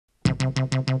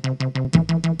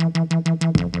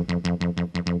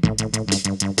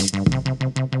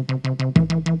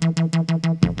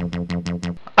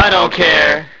I don't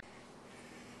care.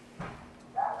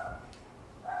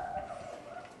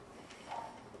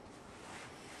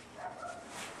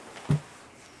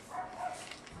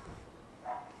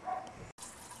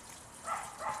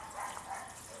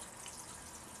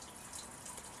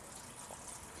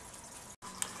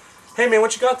 Hey man,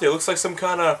 what you got there? Looks like some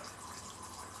kind of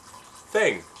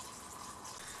thing.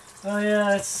 Oh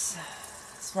yeah, it's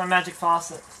my magic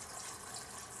faucet.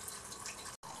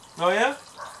 Oh yeah?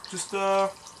 Just a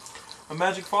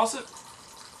magic faucet?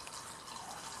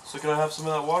 So can I have some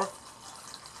of that water?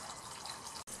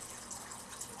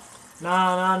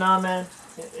 Nah, man.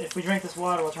 If we drink this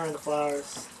water, we'll turn into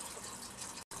flowers.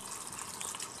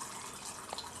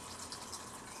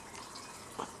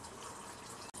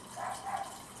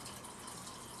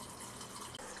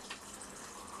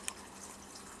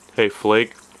 Hey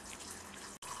Flake.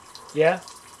 Yeah?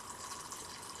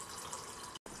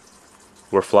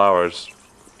 We're flowers.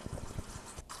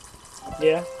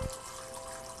 Yeah?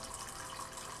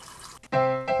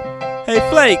 Hey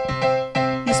Flake,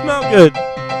 you smell good.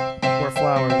 We're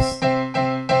flowers.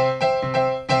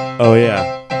 Oh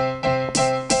yeah.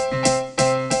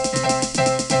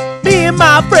 Me and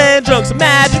my friend drunk some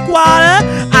magic water.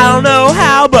 I don't know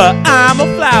how, but I'm a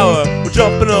flower. We're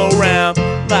jumping around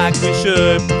like we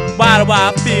should. Why do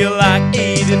I feel like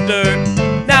eating dirt?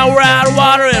 Now we're out of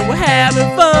water and we're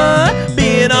having fun,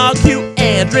 being all cute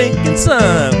and drinking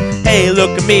some. Hey,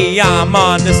 look at me, I'm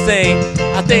on this thing.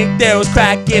 I think there was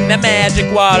crack in that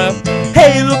magic water.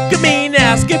 Hey, look at me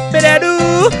now,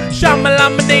 skip-it-a-doo,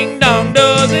 shama-lama ding-dong,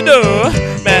 does-it-do.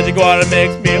 Magic water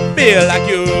makes me feel like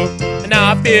you, and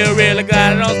now I feel really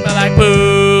glad I don't smell like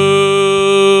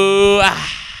poo. Ah.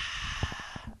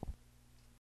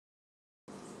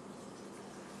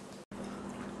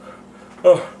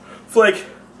 Oh, Flake!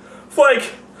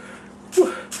 Flake!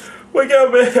 Wake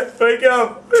up, man! Wake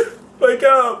up! Wake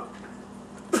up!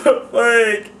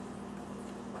 Flake!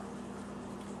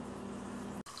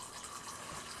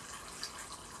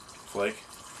 Flake?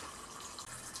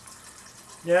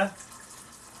 Yeah?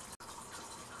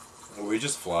 Are we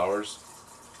just flowers?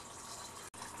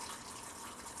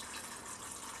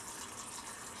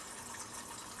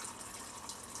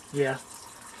 Yeah.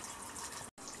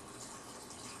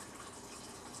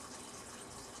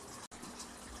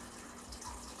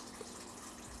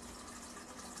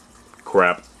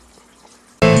 Crap.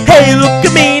 Hey, look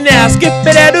at me now,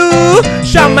 skip-it-a-doo,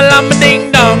 shama-lama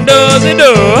ding-dong,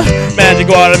 does-it-do. Magic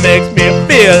water makes me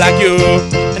feel like you,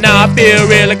 and now I feel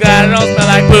really glad I don't smell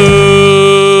like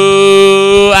poo.